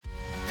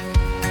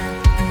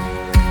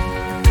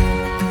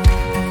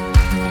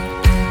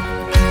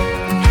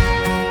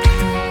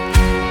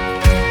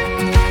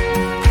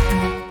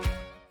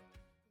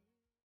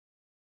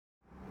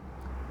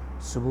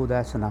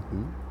සුබෝදෑසනක්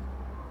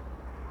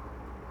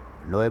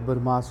නොවැම්බර්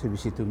මාසයේ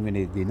 23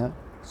 වෙනි දින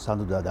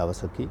සඳුදා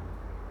දවසකි.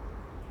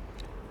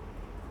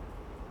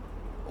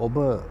 ඔබ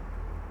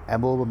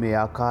හැමෝම මේ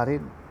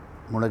ආකාරයෙන්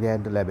මුණ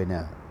ගැහෙන්න ලැබෙන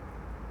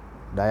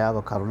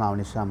දයාව කරුණාව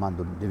නිසා මම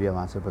දිව්‍ය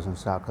වංශ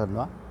ප්‍රශංසා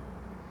කරනවා.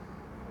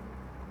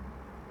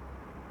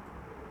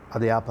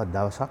 අද යාපත්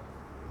දවසක්.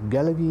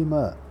 ගැලවීම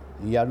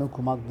යනු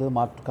කුමක්ද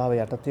මාතෘකාව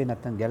යටතේ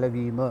නැත්නම්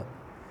ගැලවීම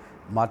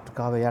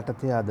මාතෘකාව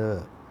යටතේ අද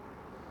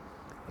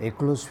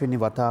 11 වෙනි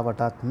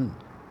වතාවටත්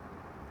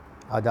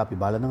අද අපි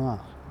බලනවා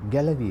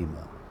ගැලවීම.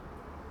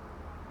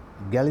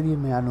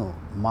 ගැලවීම යනු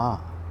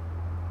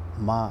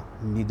මා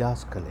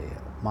නිදාස් කළේය.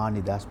 මා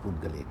නිදාස්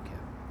පුද්ගලයෙක්.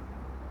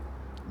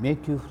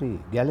 make you free.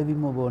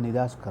 ගැලවීම ඔබ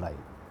නිදාස් කරයි.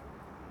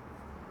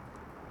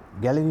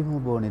 ගැලවීම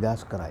ඔබ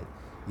නිදාස් කරයි.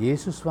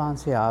 යේසුස්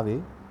වහන්සේ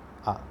ආවේ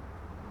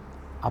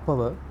අපව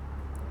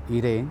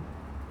ඉරෙන්,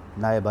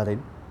 ණයබරෙන්,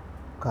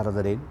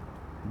 කරදරෙන්,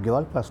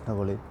 ගෙවල් ප්‍රශ්න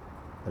වලින්,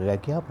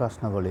 රැකියා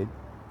ප්‍රශ්න වලින්,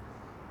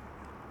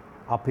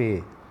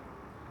 අපේ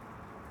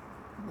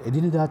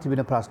එදිනෙදා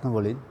තිබෙන ප්‍රශ්න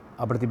වලින්,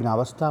 අපිට තිබෙන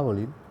අවස්ථා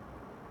වලින්,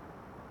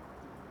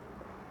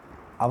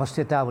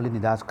 අවශ්‍යතා වලින්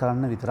නිදහස්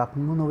කරන්න විතරක්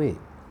නොවේ.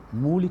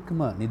 මූලිකම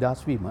නිදහස්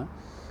වීම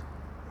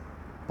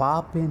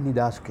පාපයෙන්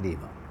නිදහස්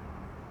කිරීම.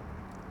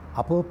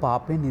 අපව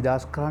පාපයෙන්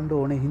නිදහස් කරන්න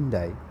ඕනේ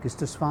හින්දායි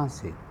ක්‍රිස්තුස්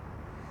වහන්සේ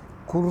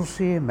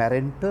කුරුසියේ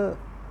මැරෙන්න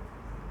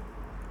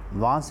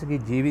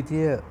වහන්සේගේ ජීවිතය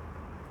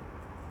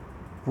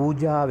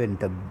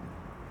පූජාවෙන්ට,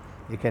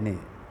 ඒ කියන්නේ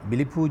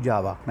බිලි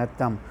පූජාවක්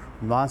නැත්නම්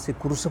වහන්සේ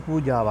කුරුස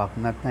පූජාවක්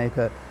නැත්නම් ඒක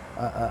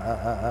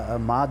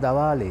මා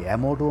දවාලේ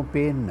හැමෝටම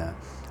පේන්න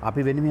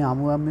අපි වෙනුවෙන්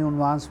හමුවන්නේ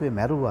උන්වහන්සේ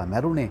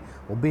මැරුණේ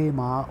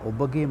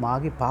ඔබගේ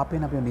මාගේ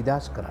පාපයෙන් අපිව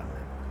නිදහස් කරන්න.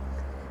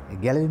 ඒ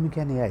ගැලවීම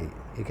කියන්නේ ඇයි?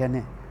 ඒ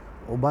කියන්නේ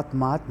ඔබත්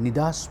මාත්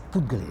නිදහස්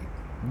පුද්ගලයෙක්.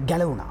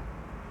 ගැලවුණා.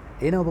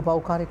 එන ඔබ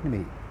පව්කාරයෙක්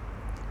නෙමෙයි.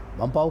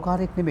 මම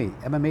පව්කාරයෙක් නෙමෙයි.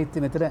 එම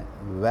මෙතන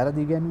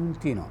වැරදි ගැනීමක්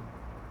තියෙනවා.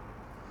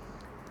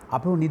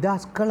 අපව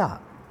නිදහස් කළා.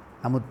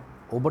 නමුත්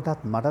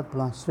ඔබටත් මටත්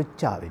පුළුවන්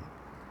ස්විච්චාවෙන්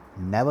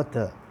නැවත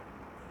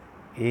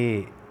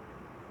ඒ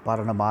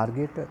පරණ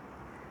මාර්ගයට,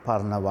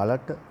 පරණ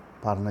වලට,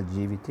 පරණ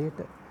ජීවිතයට,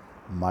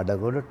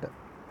 මඩගොඩට,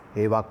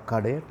 ඒ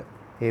වක්කඩයට,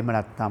 එහෙම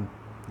නැත්නම්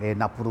ඒ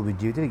නපුරු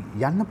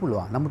ජීවිතයට යන්න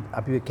පුළුවන්. නමුත්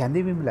අපි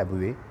කැඳවීම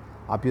ලැබුවේ,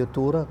 අපිව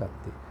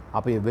තෝරාගත්තේ,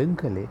 අපි වෙන්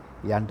කළේ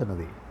යන්න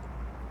නොවේ.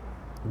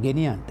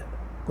 ගෙනියන්න.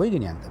 කොයි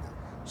ගෙනියන්නද?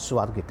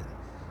 ස්වර්ගයට.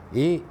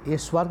 ඒ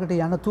ස්වර්ගයට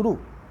යන තුරු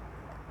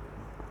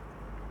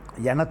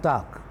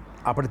යනතාක්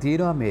අපිට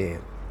තියෙනවා මේ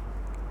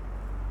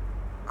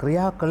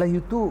ක්‍රියා කළ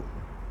යුතු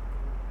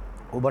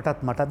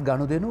ඔබටත් මටත්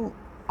ගනුදෙනු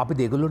අපි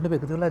දෙගොල්ලොන්ටම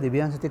එකතු වෙලා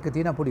දෙවියන්සත් එක්ක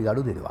තියෙන පොඩි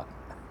ගනුදෙනුවක්.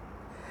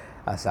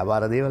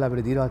 සමහර දේවල්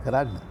අපිට දිනවා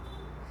කරන්න.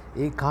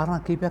 ඒ කාරණා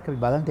කීපයක් අපි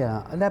බලන්න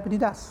යනවා. අද අපි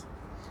නිදහස්.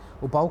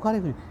 ඔව්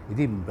පව්කාරයෙක්.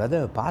 ඉතින්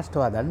බ්‍රදර්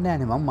පාස්ටර්වා දන්නේ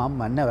නැහනේ මම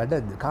මන්න වැඩ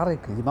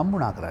කාර්යයක්. ඉතින් මම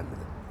මොනා කරන්නද?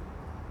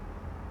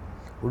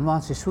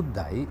 උන්වහන්සේ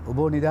සුද්ධයි. ඔබ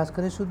නිදහස්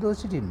කරේ සුද්ධව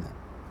සිටින්න.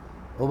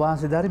 ඔබ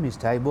වහන්සේ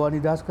ධර්මිෂ්ඨයි. ඔබ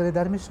නිදහස් කරේ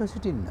ධර්මිෂ්ඨව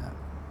සිටින්න.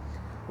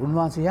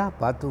 උන්වහන්සේ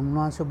යාපත්.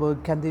 උන්වහන්සේ ඔබ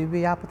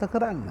කැඳෙව්වේ යාපත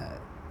කරන්න.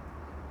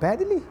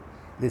 පැහැදිලි?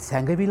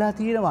 සැඟවිලා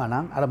තියෙනවා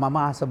නම් අර මම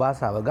ආස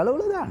භාෂාව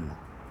ගලවලා දාන්න.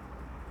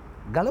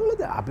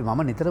 අපි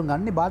මම නිතරම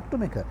ගන්නේ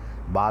බාත්රූම් එක.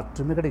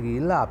 බාත්රූම් එකට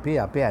ගිහිල්ලා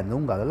අපේ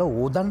ඇඳුම් ගලවලා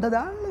ඕදන්න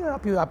දාන්න.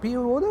 අපි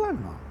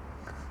ඕදවන්නවා.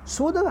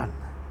 සෝද ගන්න.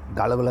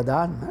 ගලවලා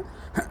දාන්න.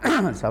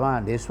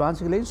 සමාන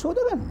දේශවාංශිකලෙන් සෝද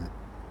ගන්න.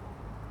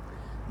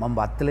 මම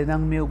වත්තලේ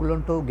නම් මේ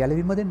ඔයගලන්ට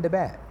ගැලවීම දෙන්න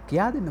බෑ.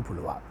 කියා දෙන්න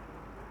පුළුවන්.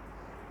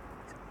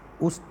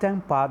 උස්තැන්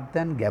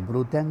පාත්තැන්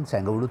ගැඹුරු තැන්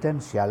සැඟවුණු තැන්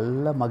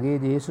සියල්ල මගේ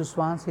යේසුස්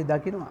වහන්සේ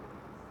දකිනවා.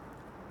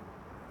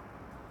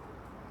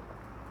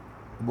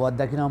 ඔබවත්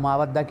දකිනවා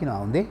මාවත් දකිනවා.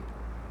 හොඳේ.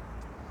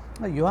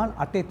 යෝහන්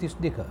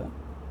 8:32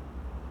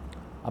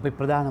 අපේ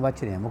ප්‍රධාන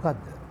වචනය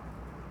මොකද්ද?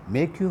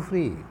 make you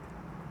free.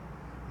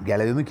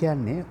 ගැලවීම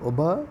කියන්නේ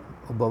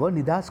ඔබව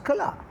නිදහස්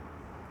කළා.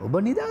 ඔබ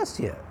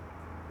නිදහස්ය.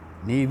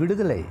 මේ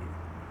විடுதலை.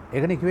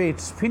 ඒකනේ කිව්වේ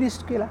it's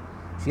finished කියලා.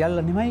 සියල්ල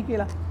නිමයි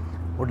කියලා.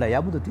 පොඩ්ඩක්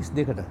යමුද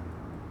 32ට.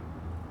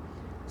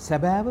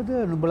 සැබෑවද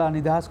නුඹලා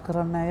නිදහස්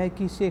කරන්න අයයි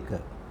කිසේක.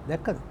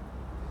 දැක්කද?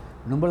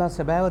 නුඹලා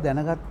සැබෑව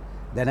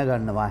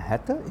දැනගන්නවා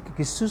හැට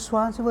ක්‍රිස්තුස්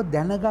වහන්සේව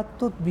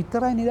දැනගත්තොත්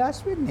විතරයි නිදහස්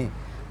වෙන්නේ.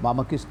 මම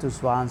ක්‍රිස්තුස්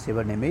වහන්සේව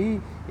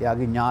නෙමෙයි,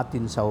 එයාගේ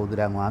ඥාතින්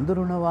සහෝදරයන්ව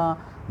හඳුනනවා,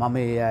 මම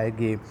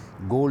එයාගේ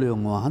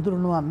ගෝලයන්ව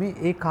හඳුනනවා. මේ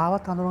ඒ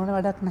කාවත් හඳුනන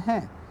වැඩක්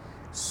නැහැ.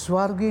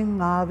 ස්වර්ගයෙන්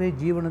ආවේ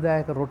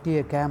ජීවනදායක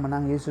රොටිය කෑම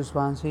නම් යේසුස්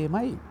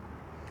වහන්සේමයි.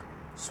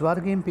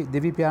 ස්වර්ගයෙන්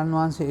දෙවි පියාණන්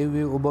වහන්සේ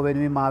එව්වේ ඔබ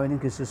වෙනුවෙන් මා වෙනුවෙන්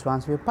ක්‍රිස්තුස්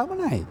වහන්සේ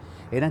පමණයි.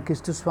 එහෙනම්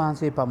ක්‍රිස්තුස්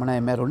වහන්සේ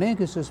පමණයි මැරුණේ,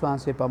 ක්‍රිස්තුස්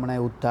වහන්සේ පමණයි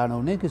උත්ථාන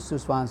වුණේ,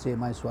 ක්‍රිස්තුස්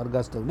වහන්සේමයි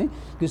ස්වර්ගස්ත වුණේ,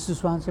 ක්‍රිස්තුස්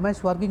වහන්සේමයි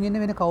ස්වර්ගයෙන්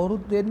එන්නේ, වෙන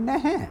කවුරුත් වෙන්නේ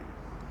නැහැ.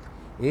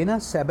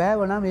 එහෙනම් සැබෑව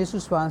නම්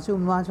යේසුස් වහන්සේ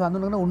උන්වහන්සේ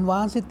හඳුනගෙන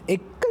උන්වහන්සේත්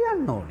එක්ක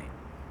යන්න ඕනේ.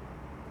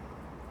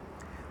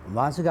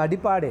 උන්වහන්සේගේ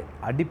අඩිපාදේ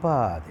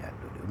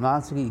යන්න ඕනේ.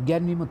 උන්වහන්සේගේ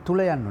ඉගැන්වීම තුල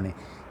යන්න ඕනේ.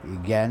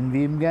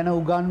 ඉගැන්වීම ගැන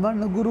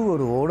උගන්වන්න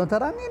ගුරුවරු ඕන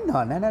තරම්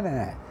ඉන්නවා.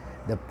 නෑ.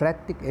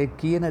 ඒ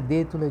කියන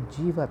දේ තුල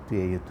ජීවත්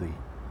විය යුතුයි.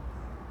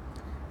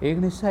 ඒක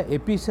නිසා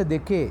එපිස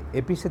දෙකේ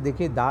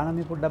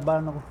 19 පොඩ්ඩක්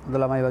බලන්නකො. හොඳ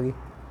ළමයි වගේ.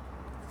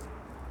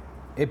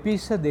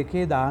 එපිස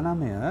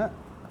 2:19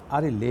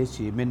 හරි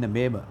ලේසි මෙන්න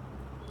මේම.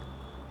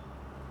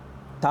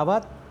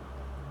 තවත්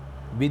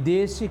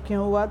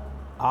විදේශිකයවත්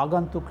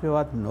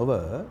ආගන්තුකයවත් නොව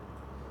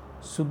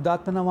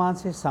සුද්ධාත්මන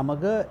වහන්සේ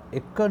සමග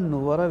එක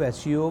නුවර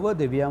වැසියෝව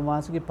දෙවියන්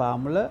වහන්සේගේ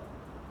පාමුල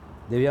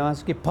දෙවියන්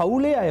වහන්සේගේ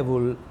පවුලේ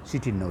අයවුල්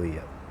සිටින්නෝය.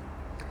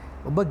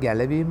 ඔබ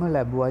ගැලවීම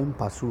ලැබුවයින්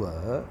පසුව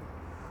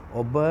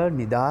ඔබ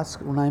නිදහස්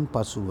වුණයින්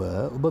පසුව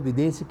ඔබ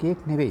විදේශිකයෙක්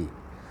නෙවෙයි.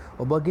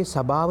 ඔබගේ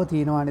සභාව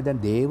තියෙනවානේ දැන්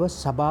දේව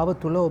සභාව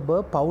තුල ඔබ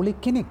පවුලේ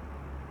කෙනෙක්.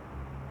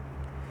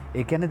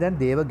 ඒ කියන්නේ දැන්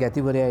දේව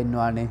ගැතිවරයා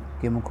ඉන්නවානේ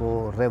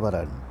කිමුකෝ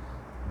රෙවරන්,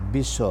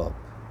 බිෂොප්,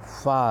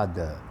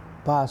 ෆාදර්,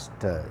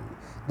 පාස්ටර්.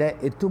 දැන්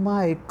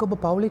එතුමා එක්ක ඔබ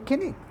පවුලේ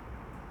කෙනෙක්.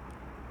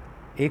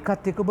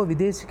 ඒකත් එක්ක ඔබ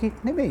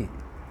විදේශිකයෙක් නෙවෙයි.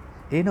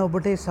 එන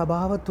ඔබට ඒ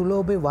සභාව තුල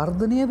ඔබේ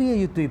වර්ධනය විය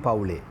යුතුයි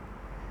පවුලේ.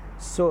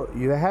 So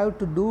you have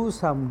to do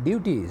some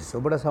duties.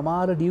 ඔබට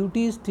සමහර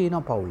duties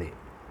තියෙනවා පවුලේ.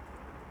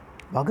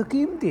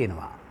 වගකීම්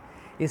තියෙනවා.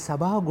 ඒ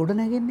සභාව ගොඩ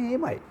නැගෙන්නේ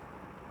එහෙමයි.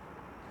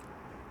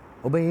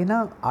 ඔබ එන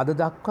අද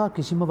දක්වා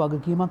කිසිම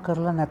වගකීමක්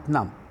කරලා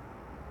නැත්නම්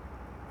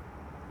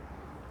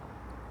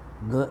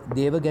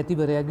දේව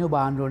ගැතිවරයාගේ ඔබ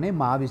ආන්න ඕනේ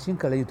මා විසින්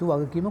කළ යුතු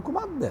වගකීම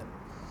කුමක්ද?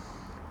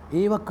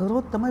 ඒව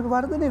කරොත් තමයි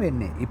වර්ධනය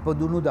වෙන්නේ.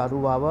 ඉපදුණු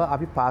දරුවව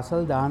අපි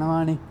පාසල්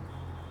දානවානේ.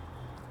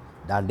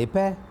 දාන්න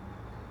එපා.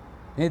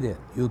 නේද?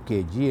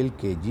 UKG,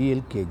 LKG,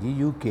 LKG,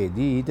 UKG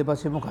ඊට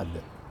පස්සේ මොකද්ද?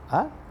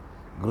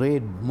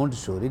 grade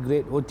Montessori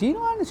grade ඔය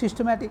තියෙනවානේ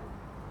systematic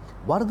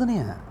වර්ධනය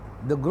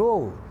the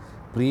grow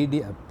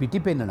පිටි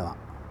පෙන්නනවා.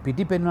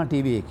 පිටි පෙන්වන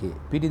ටීවී එකේ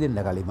පිටි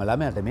දෙන්න කලින්ම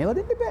ළමයාට මේව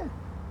දෙන්න බෑ.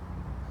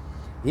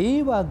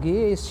 ඒ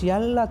වගේ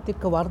සියල්ලත්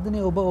එක්ක වර්ධනය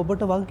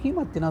ඔබට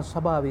වගකීමක් තියෙනවා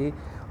සභාවේ.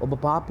 ඔබ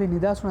පාපේ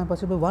නිදහස් වුණාන්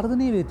පස්සේ ඔබ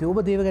වර්ධනය වෙති. ඔබ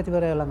දේව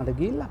ගැතිවරයා ළඟට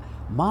ගිහිල්ලා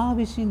මා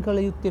විශ්ින්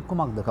කළ යුත්තේ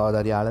කුමක්ද?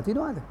 කවදාද යාලා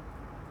තියනවාද?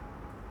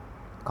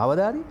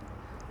 කවදාද?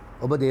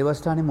 ඔබ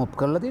දේවස්ථානේ මොප්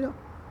කරලා තියෙනවා.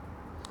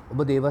 ඔබ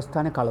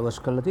දේවස්ථානේ කලවස්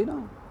කරලා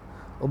තියෙනවා.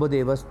 ඔබ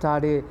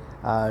දේවස්ථානේ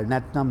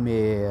නැත්නම්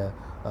මේ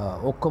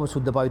ඔක්කොම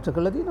සුද්ධ පවිත්‍ර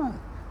කරලා තියෙනවා.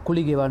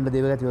 කුලි ගෙවන්න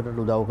දේවගතිවරට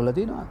උදව් කරලා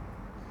තියෙනවා.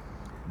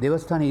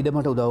 දේවස්ථානේ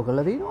ඉඩමට උදව්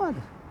කරලා තියෙනවාද?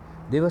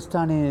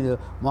 දේවස්ථානේ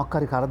මොකක්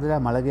හරි කරදරයක්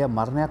මළගියක්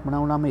මරණයක් මොන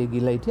වුණාම ඒ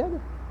ගිල්ලා හිටියද?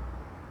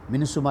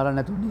 මිනිස්සු මරන්න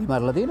නැතුව නිදි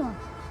මරලා තියෙනවද?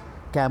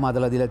 කෑම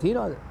අදලා දීලා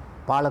තියෙනවද?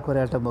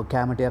 පාලකවරයාට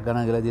කෑම ටිකක්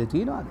ගණන් ගලා දීලා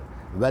තියෙනවද?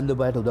 වැන්දු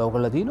බයට උදව්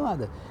කරලා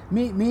තියෙනවද?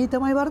 මේ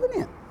තමයි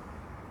වර්ධනය.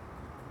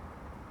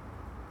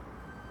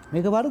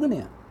 මේක වර්ධනය.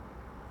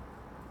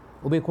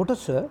 ඔබේ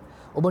කොටස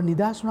ඔබ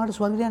නිදහස් වුණාට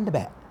ස්වර්ගයට යන්න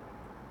බෑ.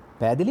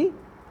 පැහැදිලි?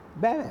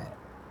 බෑ.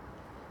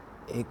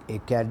 ඒ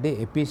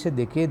කියන්නේ එපිස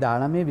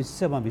 2:19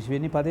 20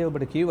 වෙනි පදේ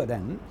ඔබට කිව්වා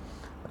දැන්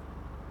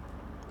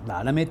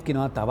 19ත්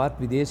කියනවා තවත්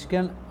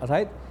විදේශිකයන්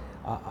රයිට්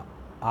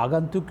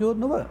ආගන්තුකයෝ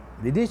නොව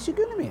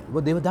විදේශිකයෝ නෙමෙයි. ඔබ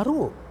දේව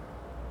දරුවෝ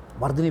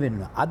වර්ධනය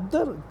වෙන්න අද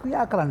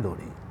ක්‍රියා කරන්න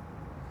ඕනේ.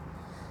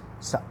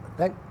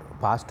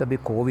 පාස්ටර්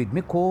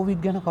මේ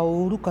කොවිඩ් ගැන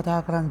කවුරු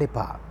කතා කරන්න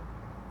එපා.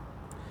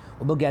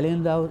 ඔබ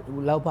ගැලෙන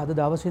ලව්ප අද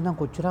දවසේ ඉඳන්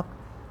කොච්චරක්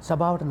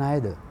සභාවට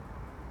ණයද?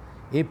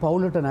 ඒ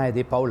පවුලට ණයද?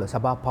 ඒ පවුල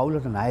සභා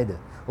පවුලට ණයද?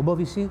 ඔබ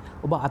විසින්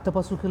ඔබ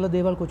අතපසු කියලා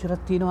දේවල්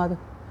කොච්චරක් තියෙනවද?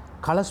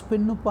 කලස්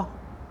පෙන්නුපා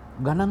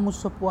ගණන්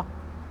උස්සපුවා.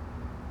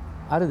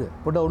 හරිද?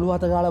 පොඩ ඔළුව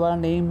අත ගාලා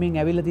බලන්න එයින්මින්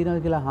ඇවිල්ලා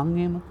තියෙනවද කියලා හං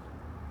එහෙම.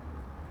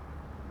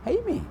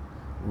 ඇයි මේ?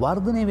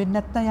 වර්ධනය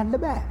වෙන්නේ නැත්නම් යන්න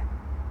බෑ.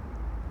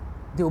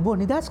 ඉතින් ඔබ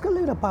නිදාස්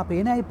කරලා ඉවර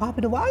පාපේ නෑ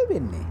පාපෙට වාල්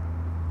වෙන්නේ.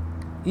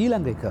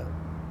 ඊළඟ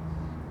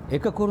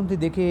එක කොරින්ති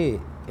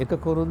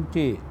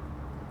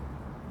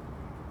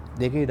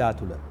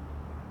 2:13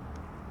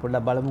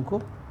 පොඩ්ඩක්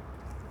බලමුකෝ.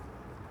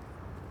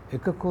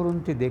 1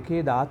 කොරින්ති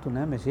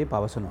 2:13 මෙසේ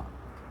පවසනවා.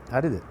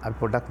 හරිද? අපි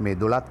පොඩ්ඩක් මේ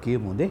 12ත්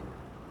කියමු දෙ.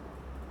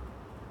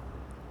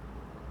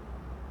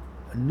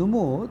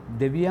 නුමෝ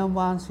දෙවියන්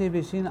වහන්සේ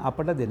විසින්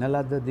අපට දෙන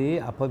ලද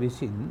දේ අප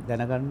විසින්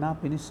දැනගන්නා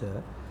පිණිස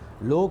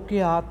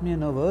ලෝකීය ආත්මය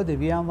නොව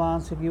දෙවියන්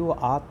වහන්සේගේ වූ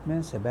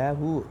ආත්මයෙන් සැබෑ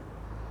වූ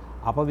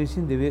අප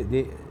විසින්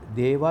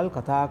දේවල්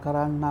කතා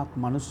කරන්නක්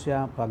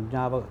මනුෂ්‍යයා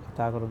ප්‍රඥාව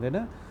කතා කරගෙන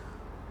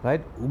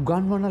රයිට්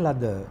උගන්වන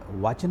ලද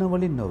වචන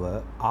වලින් නොව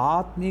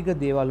ආත්මික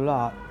දේවල් වල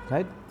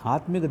රයිට්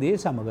ආත්මික දේ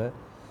සමග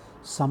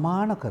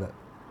සමාන කර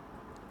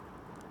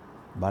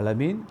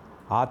බලමින්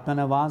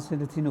ආත්මන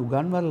වාසයෙන් තියෙන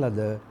උගන්වන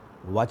ලද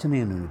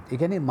වචනයනුත්. ඒ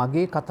කියන්නේ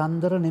මගේ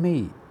කතන්දර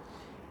නෙමෙයි.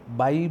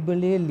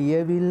 බයිබලයේ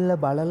ලියවිල්ල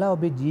බලලා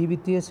ඔබේ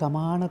ජීවිතය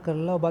සමාන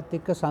කරලා ඔබත්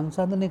එක්ක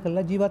සංසන්දනය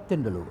කරලා ජීවත්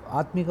වෙන්නලු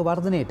ආත්මික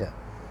වර්ධනයේට.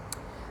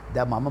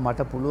 දැන්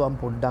මට පුළුවන්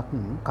පොඩ්ඩක්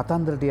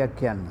කතන්දර ටිකක්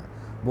කියන්න.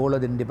 බෝල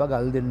දෙන්න එපා,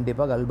 ගල් දෙන්න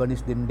එපා, ගල්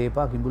බනිස් දෙන්න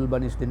එපා, කිඹුල්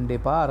බනිස් දෙන්න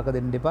එපා, අරක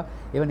දෙන්න එපා.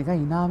 ඒව නිකන්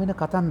hina වෙන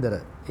කතන්දර.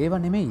 ඒව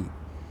නෙමෙයි.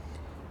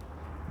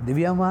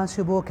 දෙවියන්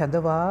වහන්සේ ඔබ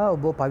කැඳවා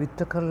ඔබ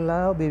පවිත්‍ර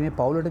කරලා ඔබ මේ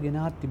පවුලට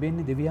ගෙනහත්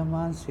තිබෙන්නේ දෙවියන්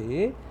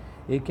වහන්සේ.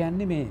 ඒ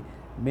කියන්නේ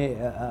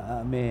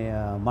මේ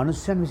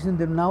මනුෂ්‍යයන් විසින්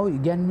දෙන්නා වූ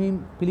ඉගැන්වීම්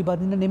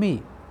පිළිපදින්න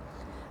නෙමෙයි.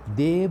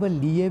 දේව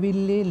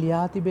ලියවිල්ලේ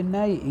ලියා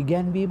තිබෙනා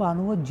ඉගැන්වීම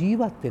අනුව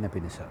ජීවත් වෙන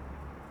පිණිස.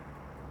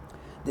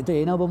 එතකොට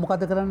එන ඔබ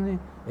මොකද කරන්නේ?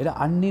 ඒක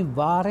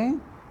අනිවාර්යෙන්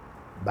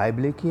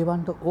බයිබලයේ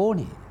කියවන්න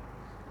ඕනේ.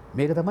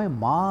 මේක තමයි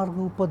මාර්ග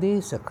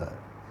උපදේශක.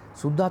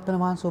 සුද්ධාත්ම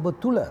වහන්සේ ඔබ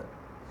තුල.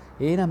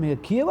 එහෙනම්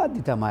මේක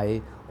කියවද්දි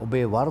තමයි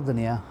ඔබේ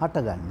වර්ධනය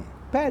හටගන්නේ.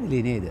 පැහැදිලි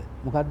නේද?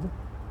 මොකද්ද?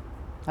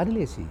 හරි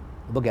ලේසි.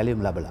 ඔබ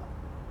ගැලීම් ලබලා.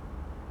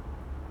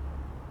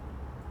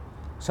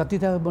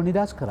 සත්‍යතාව ඔබ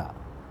නිදහස් කරා.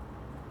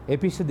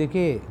 එපිස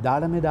 2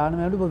 දානමය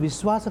ඔබ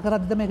විශ්වාස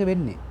කරද්දී තමයි ඒක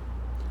වෙන්නේ.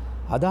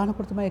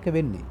 අදානකොට තමයි ඒක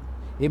වෙන්නේ.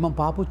 ඒ මම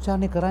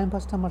පාපුච්චාරණය කරායින්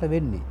පස්සේ තමයි මට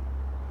වෙන්නේ.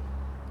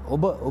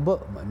 ඔබ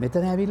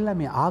මෙතන ඇවිල්ලා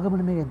මේ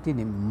ආගමන මේකෙන්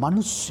තියෙන්නේ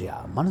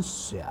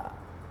මිනිස්සයා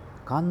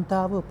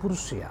කාන්තාව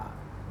පුරුෂයා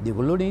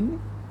දෙගොල්ලෝනේ ඉන්නේ.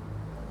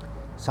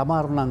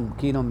 සමහර නම්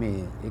කියනවා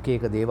මේ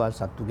එක දේවල්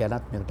සත්තු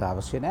ගැනත් මේකට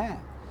අවශ්‍ය නැහැ.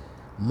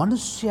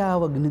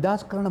 මිනිස්යාව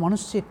නිදාස් කරන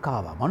මිනිස්සෙක්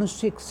ආවා.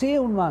 මිනිස්සෙක්සේ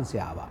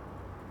උන්වහන්සේ ආවා.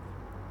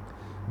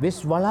 වෙස්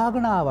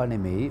වලාගෙන ආවා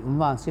නෙමෙයි,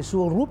 උන්වහන්සේ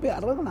ස්වරූපය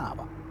අරගෙන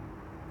ආවා.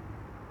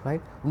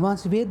 right?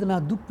 උන්වහන්සේ වේදනා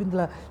දුක්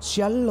විඳලා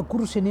සියල්ල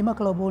කුරුසේ නිම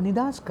කළ ඔබ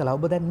නිදාස් කළා.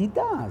 ඔබ දැන්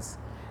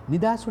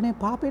නිදාස් වුණේ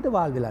පාපයට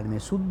වාල් වෙලා නෙමෙයි.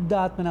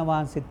 සුද්ධාත්මන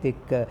වහන්සේත්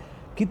එක්ක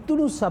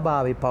කිතුණු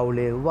ස්වභාවයේ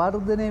පවුලේ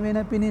වර්ධනය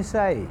වෙන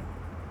පිණිසයි.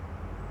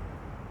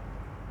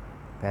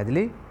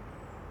 පැහැදිලි?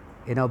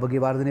 එන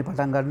ඔබගේ වර්ධනය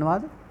පටන්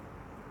ගන්නවාද?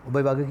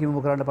 ඔබේ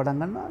වගකීම කරන්න පටන්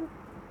ගන්නවාද?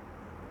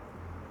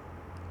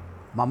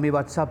 මම මේ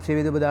WhatsApp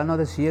සේවයේදී ඔබ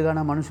දන්නවද 100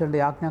 ගණන් මිනිස්සුන්ට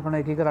යාඥා කරන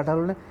එක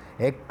රටවල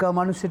එක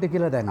මිනිස්සෙට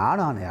කියලා දැන්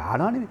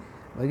ආනවනේ.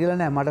 ඔය කියලා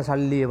නෑ මට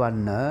සල්ලි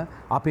එවන්න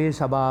අපේ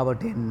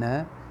සභාවට එන්න.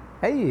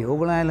 ඇයි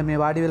ඕගොල්ලෝ මේ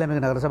වාඩි වෙලා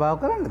මේක නගර සභාව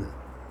කරන්නද?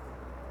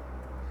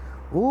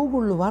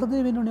 ඕගොල්ලෝ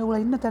වර්ධනය වෙන්න ඕනේ.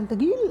 ඕගොල්ලෝ ඉන්න තැනට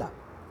ගිහිල්ලා.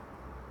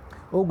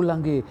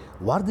 ඕගොල්ලන්ගේ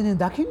වර්ධනය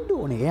දකින්න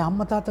ඕනේ. ඒ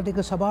අම්මා තාත්තට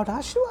ඒක සභාවට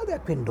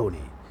ආශිර්වාදයක් වෙන්න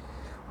ඕනේ.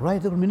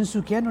 right?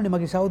 මිනිස්සු කියන්නේ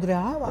මගේ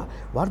සහෝදරයා ආවා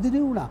වර්ධනය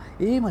වුණා.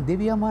 ඒම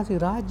දෙවියන්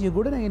වහන්සේ රාජ්‍ය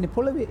ගොඩනගන්නේ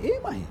පොළවේ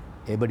ඒමයි.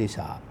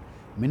 එබඩිසා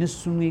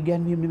මිනිස්සුන්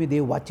ඉගැන්වීම නෙමෙයි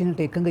දේව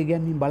වචනට එකඟ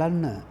ඉගැන්වීම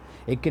බලන්න.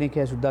 එක්කෙනෙක්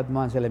කිය සුද්ධාත්ම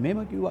වහන්සේලා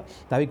මෙහෙම කිව්වා.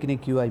 තව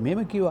කෙනෙක් කිව්වයි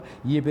මෙහෙම කිව්වා.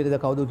 ඊයේ පෙරේද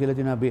කවුද කියලා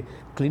දෙනවා අපි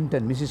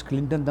ක්ලින්ටන් මිසිස්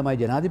ක්ලින්ටන් තමයි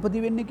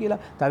ජනාධිපති වෙන්නේ කියලා.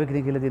 තව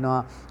කෙනෙක් කියලා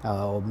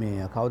දෙනවා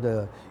මේ කවුද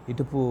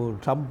හිටපු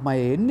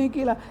ට්‍රම්ප්මයි එන්නේ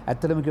කියලා.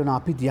 ඇත්තටම කියනවා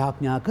අපි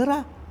ත්‍යාඥා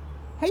කරා.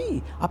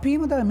 හැයි අපි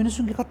එහෙම තමයි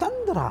මිනිස්සුන්ගේ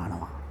කතන්දර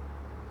අහනවා.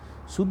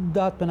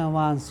 සුද්ධාත්මන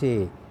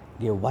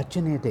වහන්සේගේ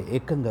වචනයට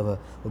එකඟව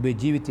ඔබේ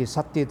ජීවිතයේ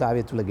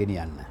සත්‍යතාවය තුල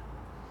ගෙනියන්න.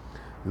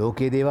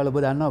 ලෝකයේ දේවල් ඔබ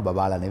දන්නවා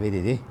බබාලා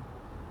නෙවෙයිද?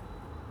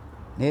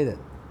 නේද?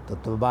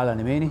 තොත් බබාලා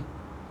නෙවෙයිනේ.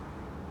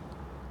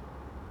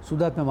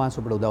 සුද්ධාත්ම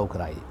වහන්සේ ඔබට උදව්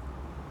කරයි.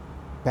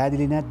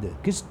 පැහැදිලි නැද්ද?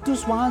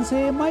 ක්‍රිස්තුස්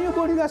වහන්සේමයි ඔබ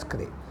නිදහස්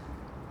කරේ.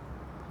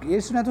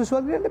 යේසුස් නැතුව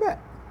ස්වර්ගයට යන්න බෑ.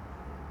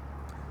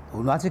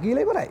 උන්වහන්සේ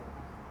කියලා ඉවරයි.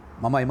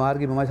 මමයි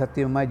මාර්ගය, මමයි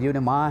සත්‍යය, මමයි ජීවනය,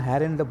 මා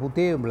හැරෙන්න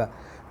පුතේ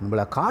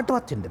උඹලා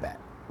කාටවත් වෙන්න බෑ.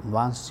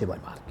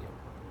 උන්වහන්සේමයි මාර්ගය.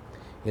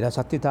 ඒ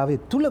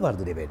සත්‍යතාවයේ තුල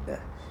වර්ධනය වෙන්න.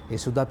 ඒ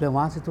සුද්ධාත්ම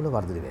වහන්සේ තුල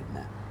වර්ධනය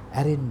වෙන්න.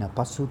 ඇරෙන්න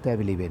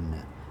පසුතැවිලි වෙන්න.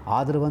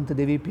 ආදරවන්ත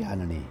දෙවී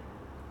පියාණනේ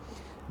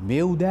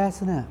මේ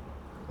උදෑසන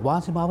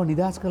වහන්සේ මාව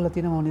නිදහස් කරලා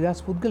තියෙනවා.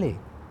 නිදහස් පුද්ගලයෙක්.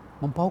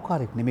 මම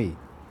පව්කාරයෙක් නෙමෙයි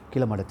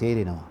කියලා මට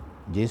තේරෙනවා.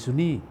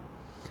 ජේසුනි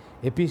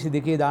එපිසි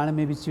 2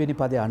 දානමය 20 වෙනි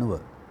පදේ 90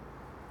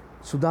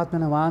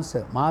 සුද්ධාත්මන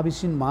වහන්සේ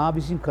මා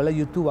විසින් කළ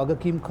යුතු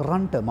වගකීම්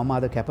කරන්නට මම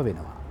අද කැප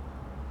වෙනවා.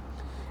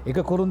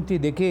 1 කොරින්ති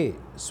 2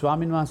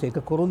 ස්වාමින් වහන්සේ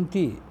 1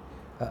 කොරින්ති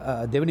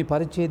දෙවෙනි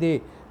පරිච්ඡේදයේ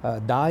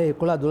 10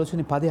 11 12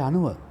 වෙනි පදේ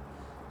 90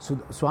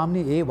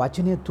 ස්වාමීනි ඒ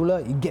වචනය තුල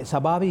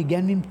සභාවේ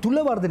ඉගැන්වීම් තුල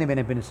වර්ධනය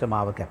වෙන පිණිස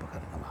මාව කැප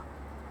කරනවා.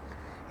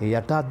 ඒ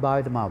යටාත්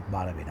භාවයට මා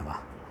බාර වෙනවා.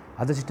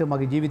 අද සිට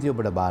මගේ ජීවිතය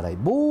ඔබට බාරයි.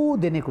 බොහෝ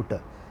දෙනෙකුට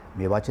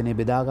මේ වචනේ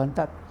බෙදා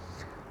ගන්නටත්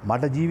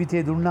මට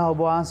ජීවිතේ දුන්නා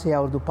ඔබ වහන්සේ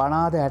අවුරුදු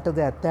 50ද 60ද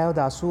 70ද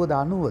 80ද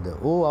 90ද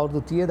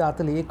අවුරුදු 30ද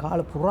 40 ඒ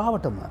කාල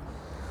පුරාවටම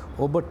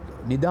ඔබ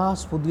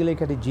නිදහස්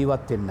පුද්ගලයෙකුට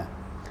ජීවත් වෙන්න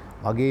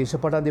මගේ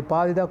ඉසපටන්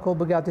දෙපාරේ දක්වා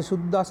ඔබගේ අති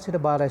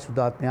සුද්ධස්සිට බාරයි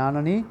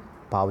සුදාත්මයාණනි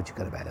පාවිච්චි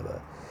කර බැලව.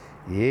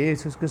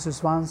 යේසුස්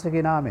ක්‍රිස්තුස්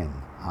වහන්සේගේ නාමයෙන්.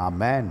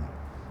 ආමෙන්.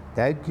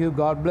 Thank you.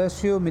 God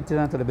bless you.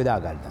 මිත්‍රයන්ට බෙදා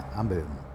ගන්න. අම්බ වෙමු.